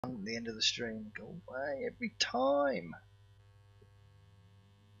At the end of the stream. Go away every time.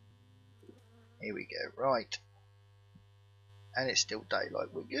 Here we go. Right. And it's still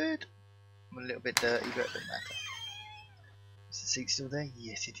daylight. We're good. I'm a little bit dirty, but it doesn't matter. Is the seat still there?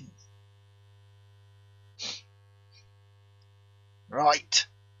 Yes, it is. Right.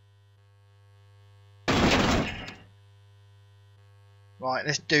 Right,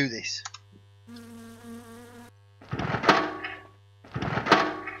 let's do this.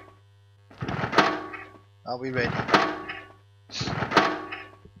 Are we ready?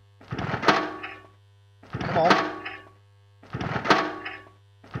 Come on.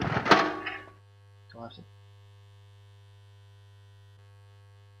 Do I have to...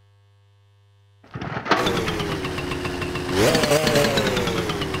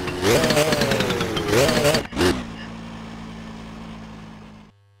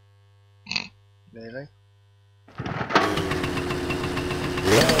 Really?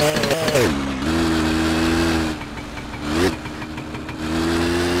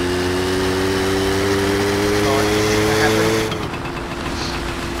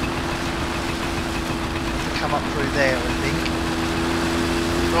 Come up through there, I think.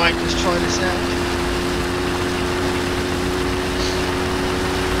 Right, let's try this out.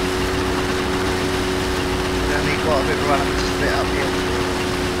 We'll need quite a bit of run, just a bit uphill.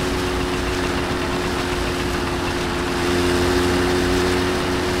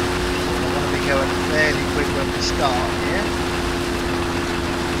 I want to be going fairly quick when we start, yeah?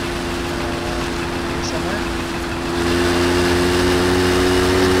 Here somewhere.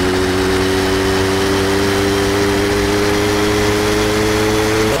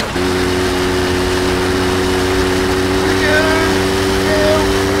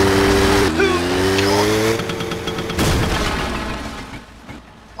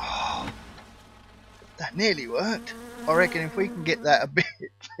 Nearly worked. I reckon if we can get that a bit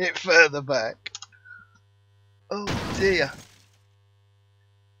further back. Oh dear.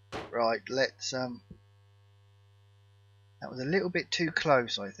 Right, let's that was a little bit too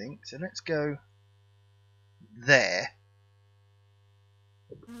close, I think. So let's go there.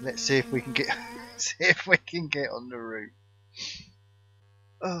 Let's see if we can get on the route.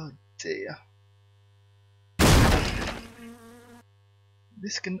 Oh dear.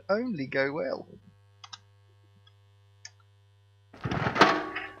 This can only go well.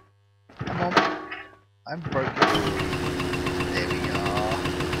 Come on. I'm broken. There we are.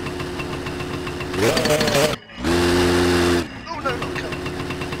 Oh no, not coming.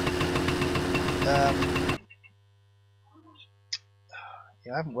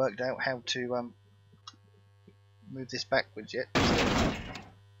 Yeah, I haven't worked out how to move this backwards yet. So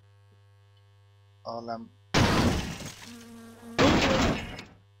I'll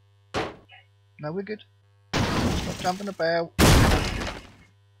No, we're good. Stop jumping about.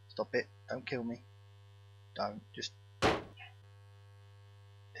 Stop it. Don't kill me. Don't. Just... There we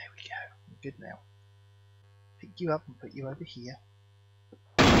go. We're good now. Pick you up and put you over here.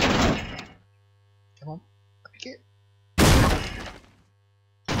 Come on. Pick it.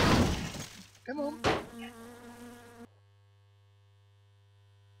 Come on.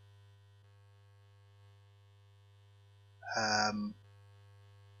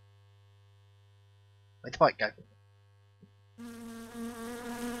 Where'd the bike go?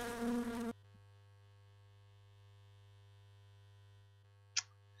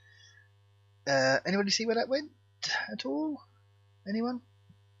 Anybody see where that went at all? Anyone?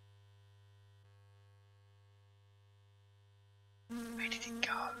 Where did it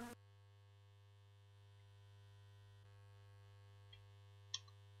go?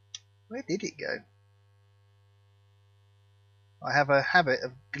 Where did it go? I have a habit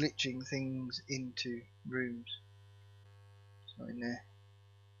of glitching things into rooms. It's not in there.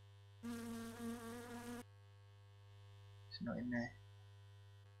 It's not in there.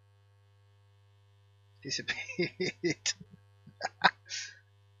 Disappeared.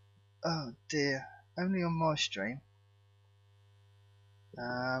 Oh dear. Only on my stream. It's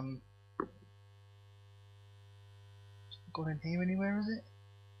not gone in here anywhere, is it?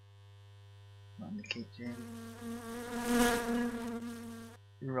 Not in the kitchen.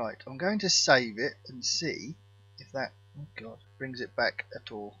 Right, I'm going to save it and see if that, oh god, brings it back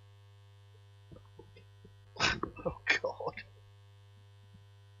at all. Oh god.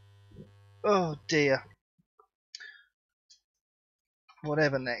 Oh dear.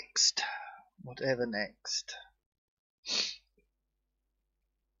 Whatever next. Whatever next.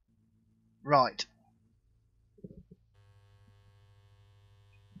 Right.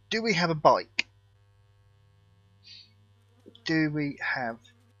 Do we have a bike? Do we have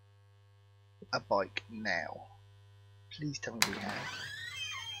a bike now? Please tell me we have.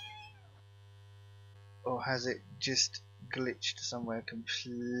 or has it just glitched somewhere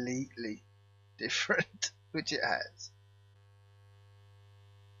completely different? Which it has.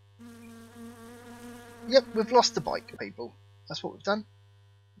 Yep, we've lost the bike, people. That's what we've done.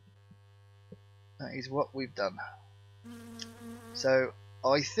 That is what we've done. So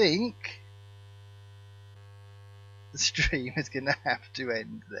I think the stream is going to have to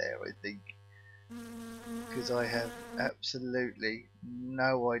end there, I think, because I have absolutely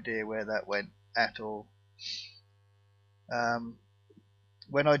no idea where that went at all.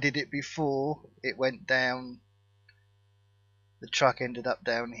 When I did it before, it went down, the truck ended up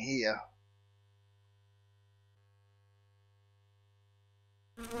down here.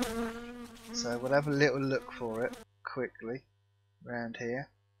 So we'll have a little look for it quickly around here.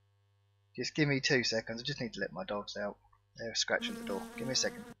 Just give me 2 seconds, I just need to let my dogs out. They're scratching the door. Give me a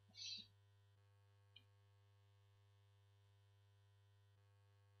second.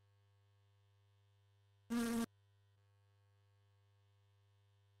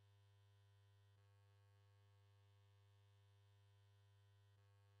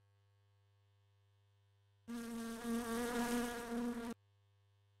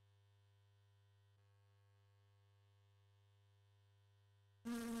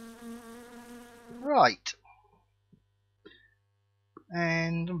 Right.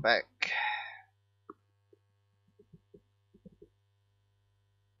 And I'm back.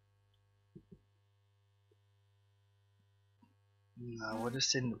 No, I'd have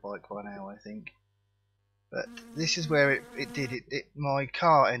seen the bike by now, I think. But this is where it did it. My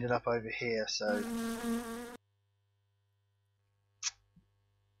car ended up over here, so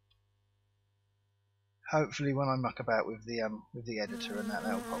hopefully when I muck about with the editor and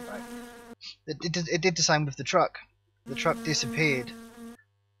that'll pop back. It did the same with the truck. The truck disappeared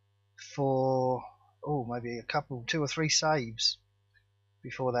for maybe a couple, 2 or 3 saves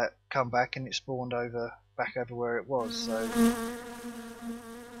before that come back, and it spawned back over where it was. So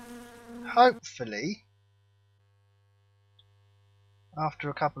hopefully after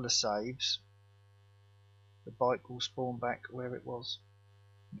a couple of saves the bike will spawn back where it was,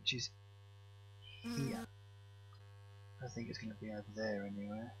 which is here. I think it's going to be over there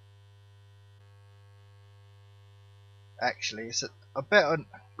anywhere. Actually, I bet I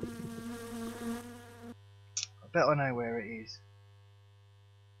know where it is.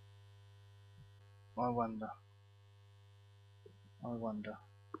 I wonder. I'm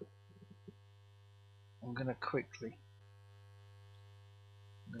going to quickly.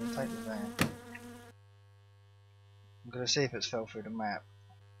 I'm going to take the van. I'm going to see if it's fell through the map.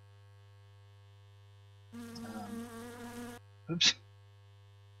 Oops.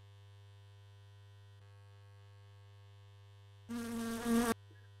 Oh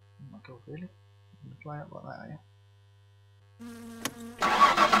my god, really? I'm going to play up like that, are you?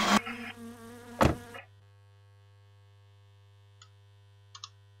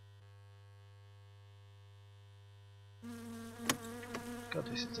 God,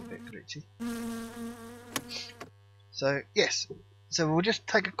 this is a bit glitchy. So, yes. So we'll just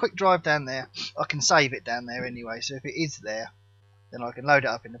take a quick drive down there. I can save it down there anyway, so if it is there, then I can load it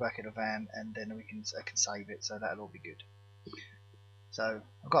up in the back of the van, and then I can save it, so that'll all be good. So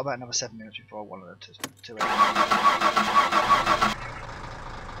I've got about another 7 minutes before I want to end.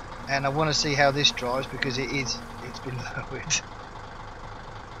 And I want to see how this drives, because it's been lowered.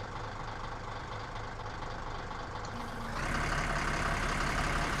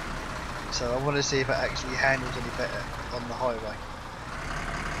 So I want to see if it actually handles any better on the highway.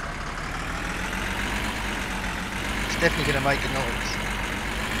 It's definitely going to make a noise.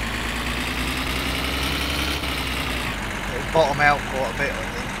 It'll bottom out quite a bit, I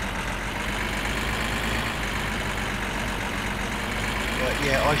think. But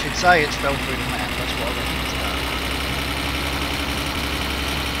yeah, I should say it's fell through the map. That's what I reckon it's done.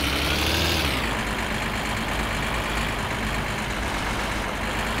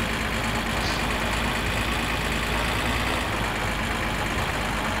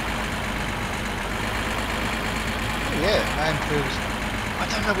 Yeah, man feels. I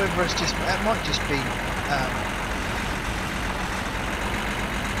don't know whether it's just. It might just be.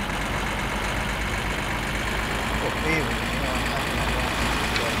 Got beer in it, you know.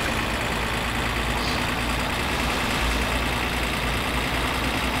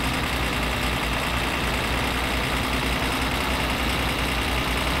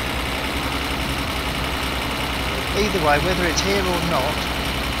 Either way, whether it's here or not,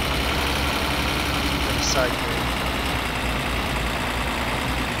 it's so good.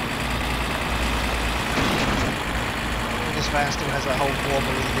 This van still has that whole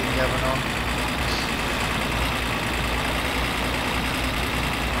wobbly thing going on.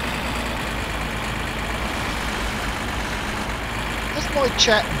 my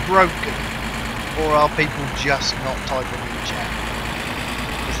chat broken, or are people just not typing in chat?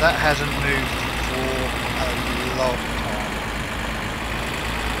 Because that hasn't moved for a long time.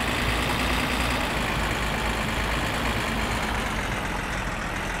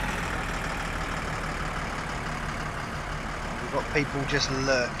 We've got people just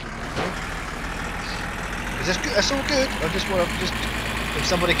lurking. Because that's all good. I just want to if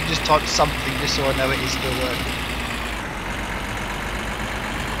somebody can just type something just so I know it is still working.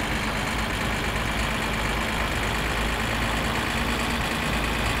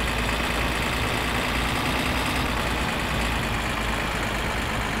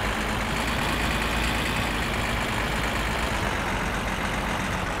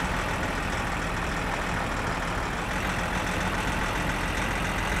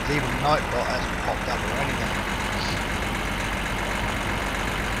 Even Nightbot hasn't popped up or anything.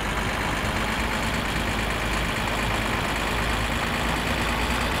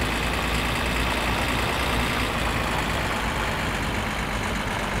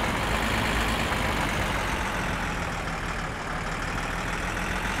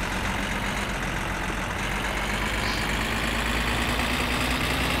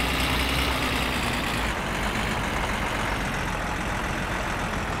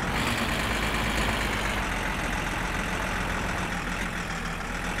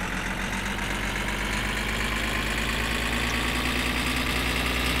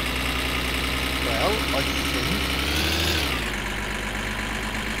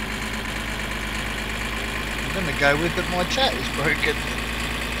 I think I'm going to go with that my chat is broken.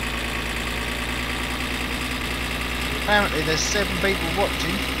 Apparently there's 7 people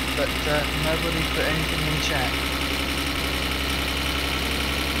watching, but nobody's put anything in chat.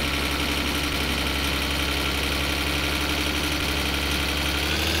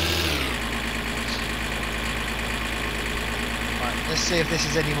 Let's see if this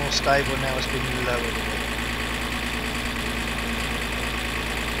is any more stable now it's been lowered a bit.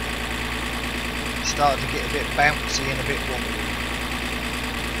 It's starting to get a bit bouncy and a bit wobbly.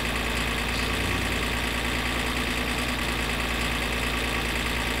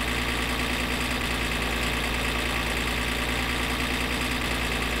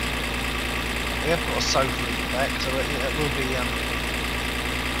 We have got a sofa in the back, so it will be have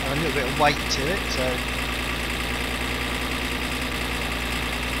a little bit of weight to it. So.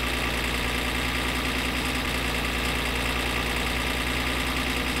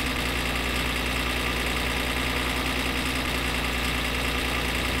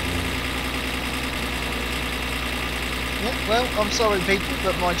 Well, I'm sorry people,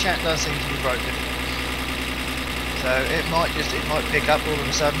 but my chat does seem to be broken. So it might pick up all of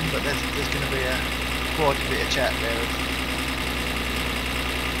a sudden, but there's going to be quite a bit of chat there.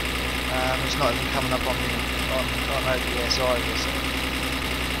 It's not even coming up on OBS either. So.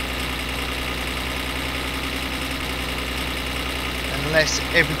 Unless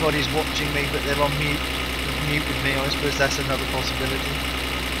everybody's watching me, but they're on mute, muted me, I suppose that's another possibility.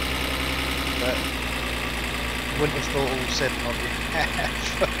 But. Wouldn't have thought all 7 of you.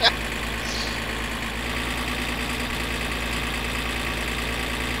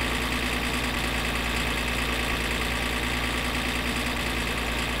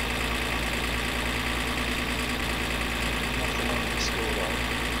 Nothing on the score though.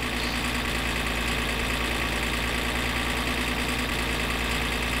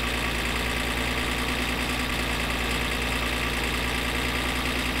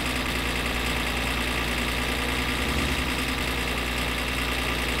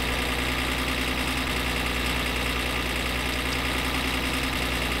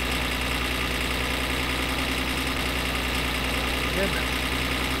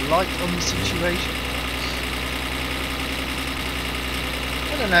 Light on the situation.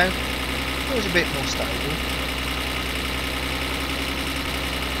 I don't know. It was a bit more stable.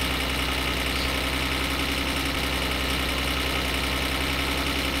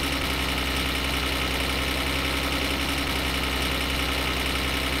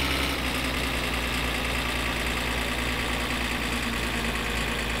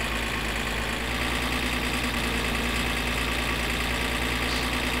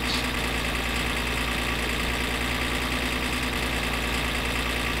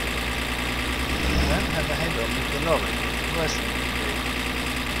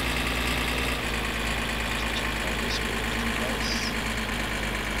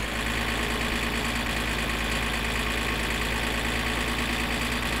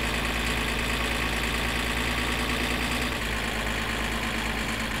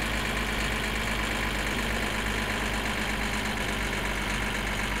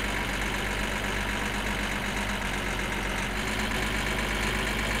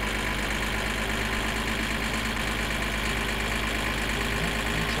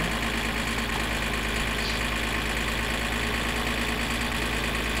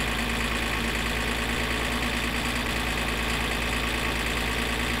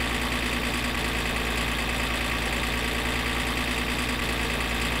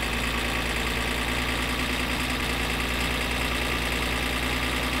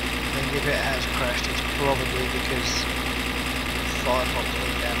 if it has crashed, it's probably because Firefox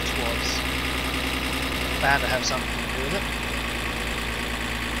went down twice. Bound to have something to do with it.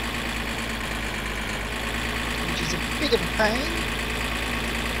 Which is a bit of a pain.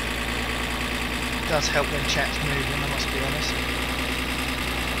 It does help when chat's moving, I must be honest.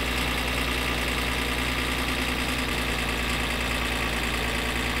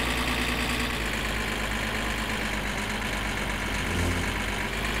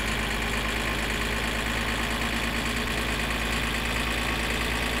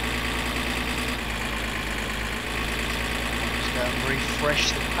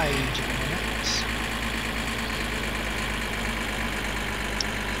 Refresh the page in a minute.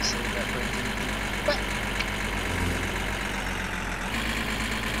 See if that brings anything back.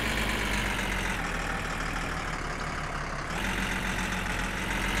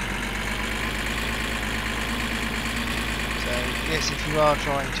 So yes, if you are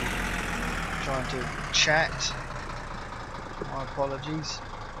trying to chat, my apologies.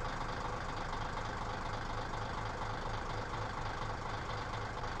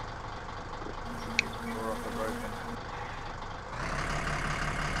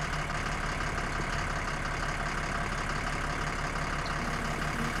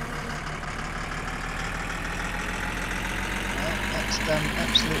 Done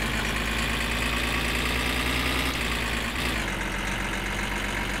absolutely nothing.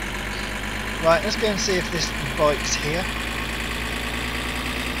 Right, let's go and see if this bike's here.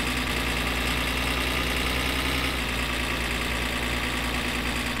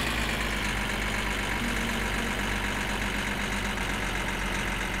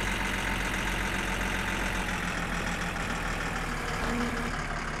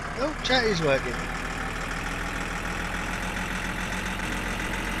 Oh, chat is working.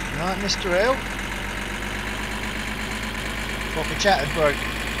 Right, Mr. L. Thought the chat had broke.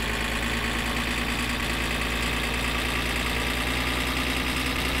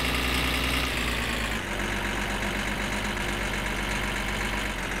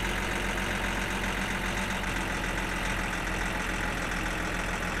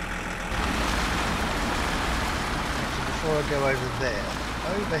 So before I go over there,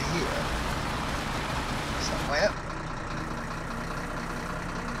 over here, somewhere,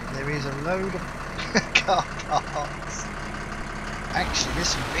 there is a load of car parks. Actually, there's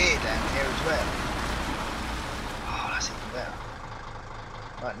some beer down here as well. Oh, that's even better.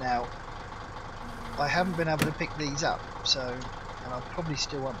 Right now, I haven't been able to pick these up, so, and I probably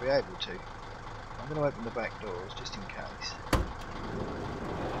still won't be able to. I'm going to open the back doors just in case.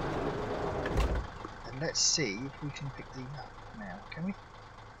 And let's see if we can pick these up now. Can we?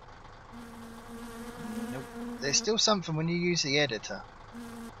 Nope. There's still something when you use the editor.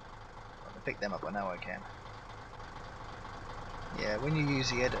 Pick them up, I know I can. Yeah, when you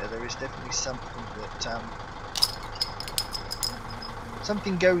use the editor there is definitely something that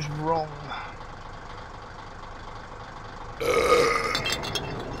something goes wrong. So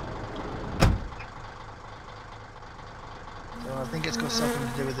I think it's got something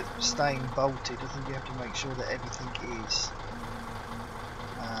to do with it staying bolted. I think you have to make sure that everything is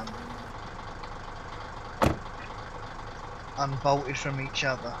unbolted from each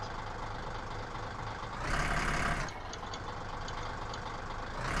other.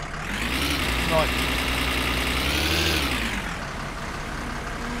 Right,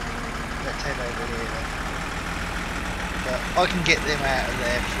 let's head over here then. But I can get them out of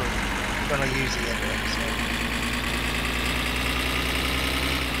there from when I use the editor. So.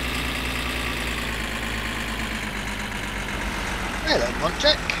 Hello,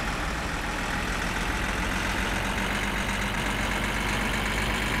 Monjack.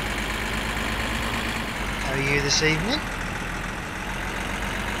 How are you this evening?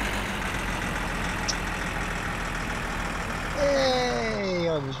 Hey,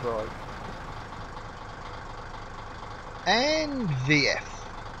 I was right. And VF.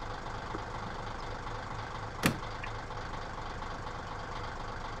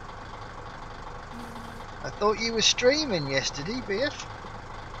 I thought you were streaming yesterday, VF.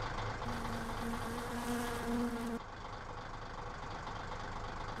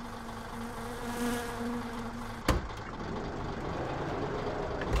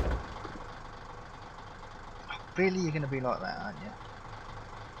 Really, you're going to be like that, aren't you?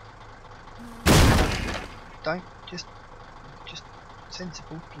 Don't, just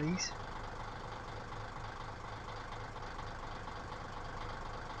sensible, please.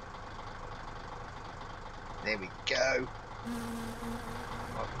 There we go.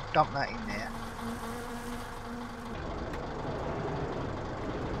 Right, dump that in there.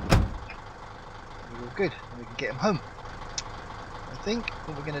 We're all good. We can get them home. I think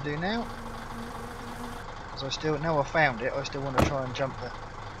what we're going to do now, because now I found it, I still want to try and jump the.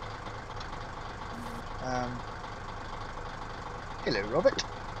 Hello, Robert.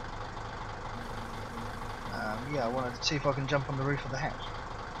 Yeah, I wanted to see if I can jump on the roof of the house,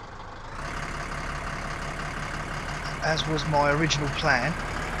 as was my original plan.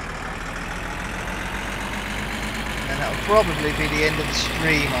 And that'll probably be the end of the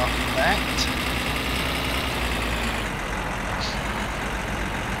stream after that.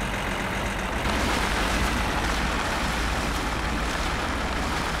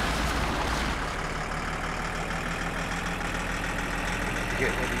 Get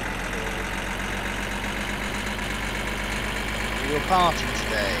ready for your party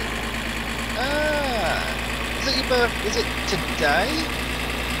today. Is it your birthday? Is it today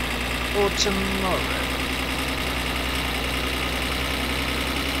or tomorrow?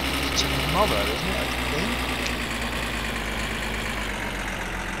 Tomorrow, isn't it? I think.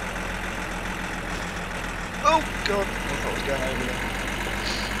 Oh God! I thought I was going over there.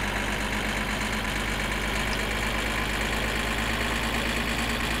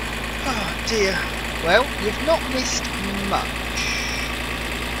 Oh dear. Well, you've not missed much.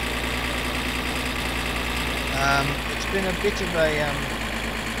 It's been a bit of a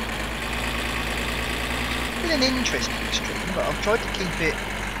been an interesting stream, but I've tried to keep it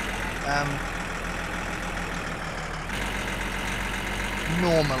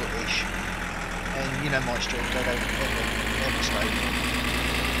normal-ish. And you know my streams, I don't ever stay.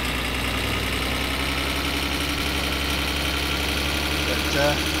 But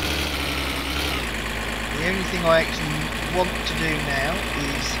the only thing I actually want to do now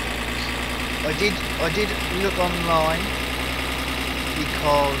is I did look online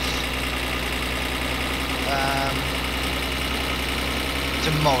because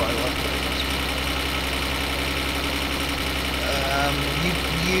tomorrow I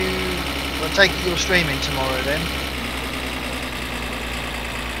I'll take it you're streaming tomorrow then.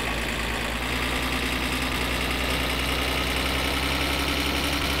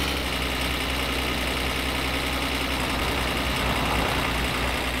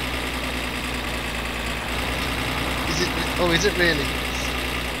 Oh, is it really?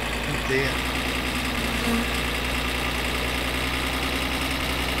 Oh dear.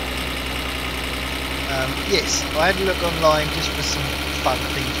 Yes, I had a look online just for some fun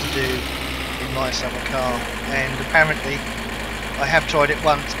things to do in my summer car, and apparently I have tried it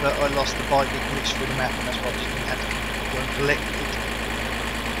once, but I lost the bike, it glitched through the map, and that's why I just didn't have to go and collect it.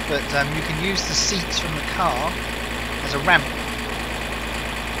 But you can use the seats from the car as a ramp.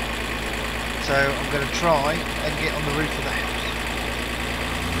 So I'm going to try and get on the roof of the house,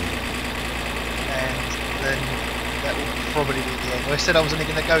 and then that will probably be the end. I said I was only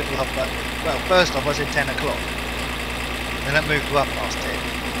going to go till well, first off I said 10 o'clock, then that moved to up past 10.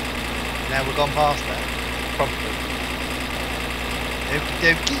 Now we've gone past that, probably. Okie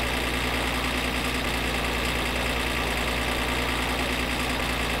dokie.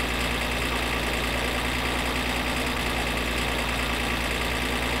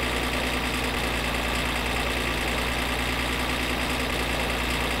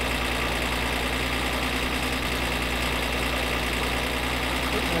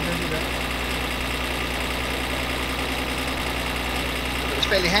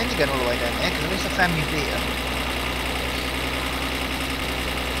 Fairly handy going all the way down there, because at least I found me beer.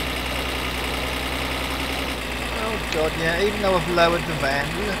 Oh god, yeah, even though I've lowered the van,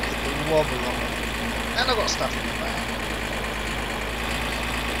 look at the wobble on it. And I've got stuff in the van.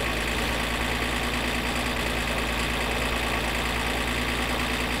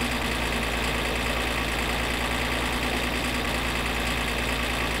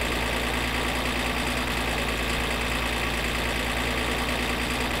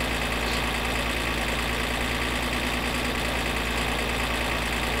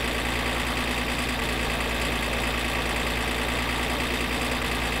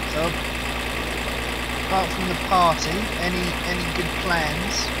 Apart from the party, any good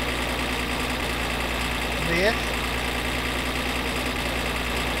plans? VF?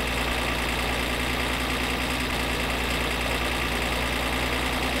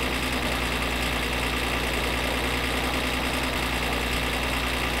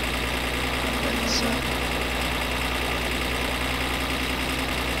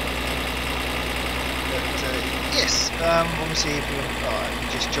 Yes, obviously if you're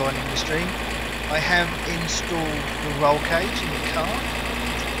just joining the stream, I have installed the roll cage in the car.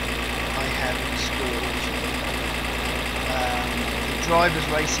 I have installed the driver's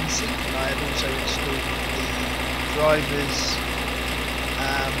racing seat, and I have also installed the driver's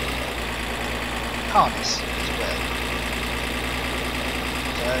harness as well.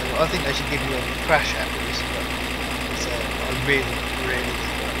 I think they should give you a crash out with this, but it's, I really like it.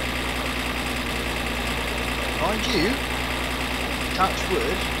 Mind you, touch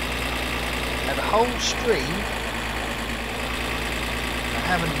wood, had a whole stream, I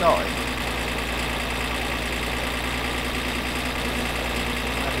haven't died.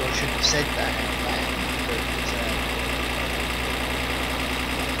 Maybe I shouldn't have said that out loud, but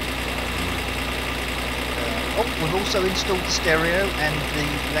oh, we've also installed the stereo and the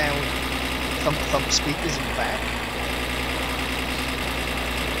loud thump speakers in the back.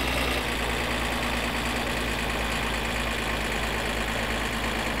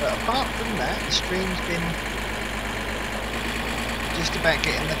 But apart from that, the stream's been just about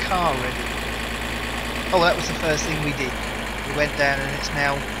getting the car ready. Oh, that was the first thing we did. We went down and it's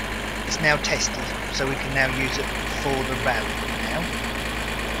now tested, so we can now use it for the rally now.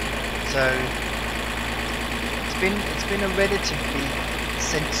 So it's been a relatively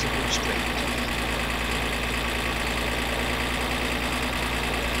sensible stream.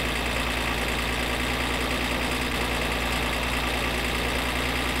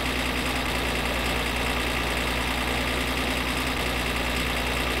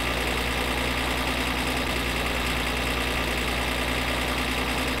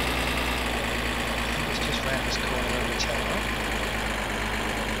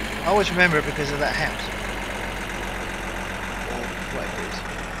 I always remember it because of that house. Or whatever it is.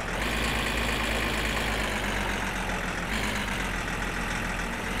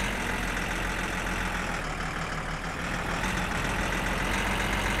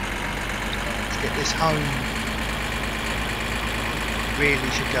 Let's get this home. Really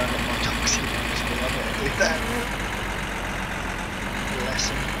should go and let my dogs in actually. I better do that.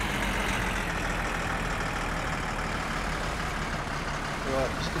 Lesson. Right,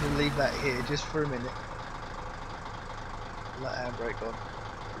 I'm just going to leave that here just for a minute. Let handbrake on.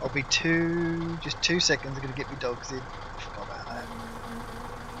 I'll be just 2 seconds. I'm going to get my dogs in. Forgot about that.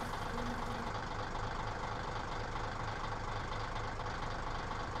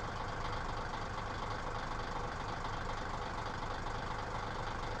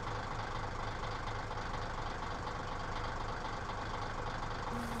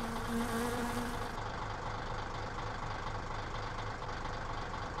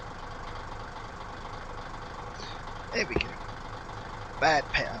 There we go. Bad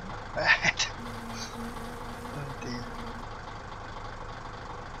pattern. Bad. Oh dear.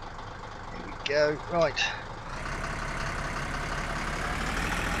 Here we go. Right.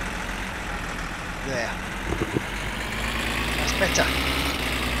 There. That's better.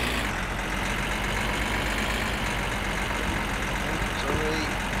 Oh, sorry.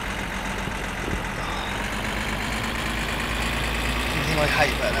 The thing I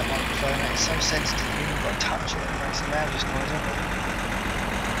hate about that microphone, it's so sensitive. You've got to touch it, it makes the loudest noise ever.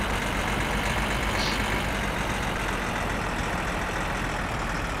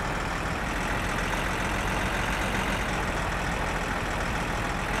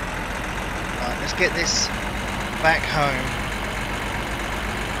 Right, let's get this back home.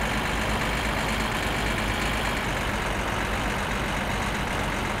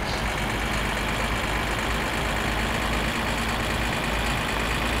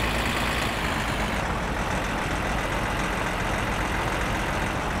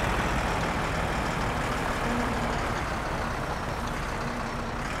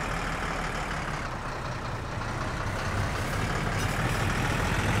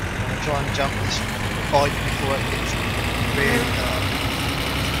 Try and jump this bike before it gets really dark.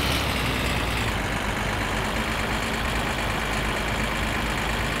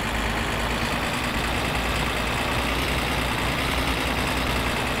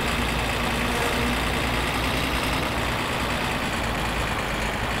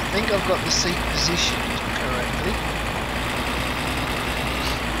 I think I've got the seat positioned correctly.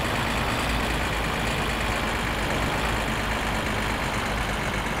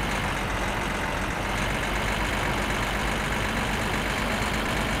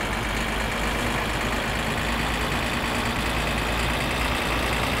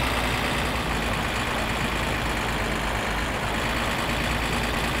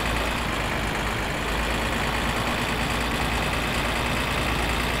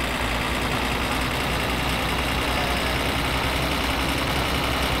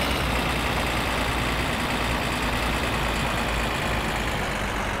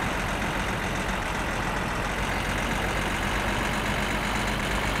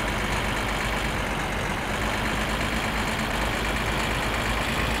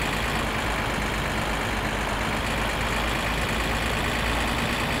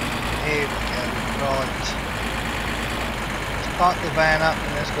 van up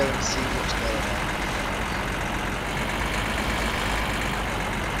and let's go and see what's going on.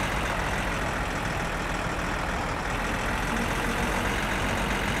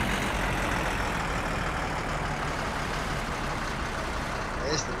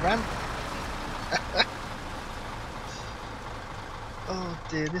 There's the ramp. Oh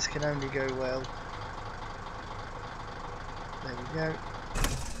dear, this can only go well. There we go.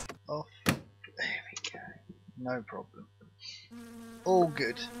 Off. There we go. No problem. All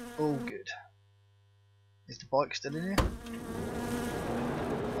good. All good. Is the bike still in here?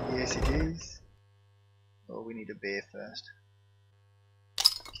 Yes, it is. Oh, we need a beer first.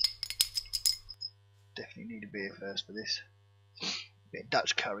 Definitely need a beer first for this. Bit of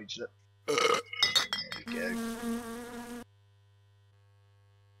Dutch courage, look. There we go.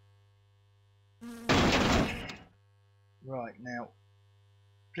 Right, now,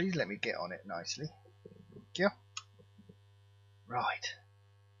 please let me get on it nicely. Thank you. Right.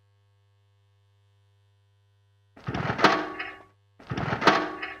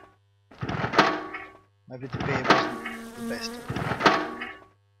 Maybe the beer wasn't the best.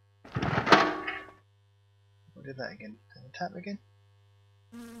 What did that again? Did I tap again?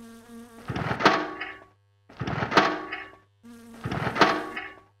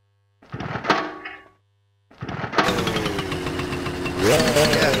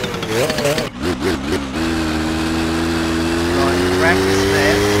 Right, ramp is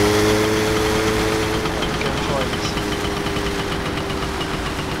there. Let's go try this.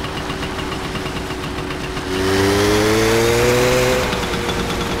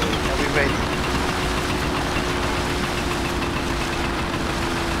 Are we ready?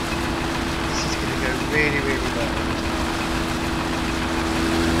 This is going to go really, really well.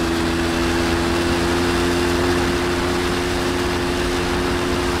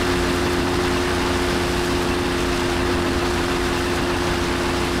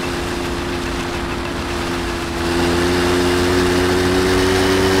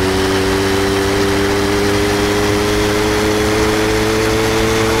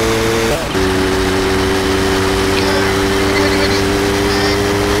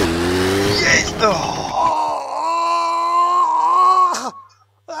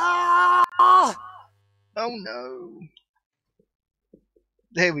 Oh no.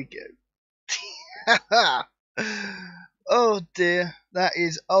 There we go. Oh dear. That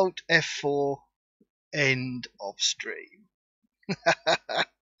is Alt F4 end of stream.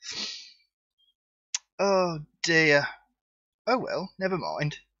 Oh dear. Oh well, never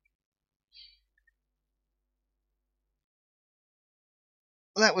mind.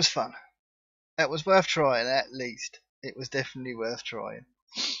 Well, that was fun. That was worth trying at least. It was definitely worth trying.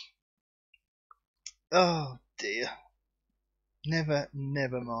 Oh dear. Never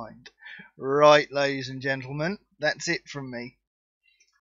mind. Right, ladies and gentlemen, that's it from me.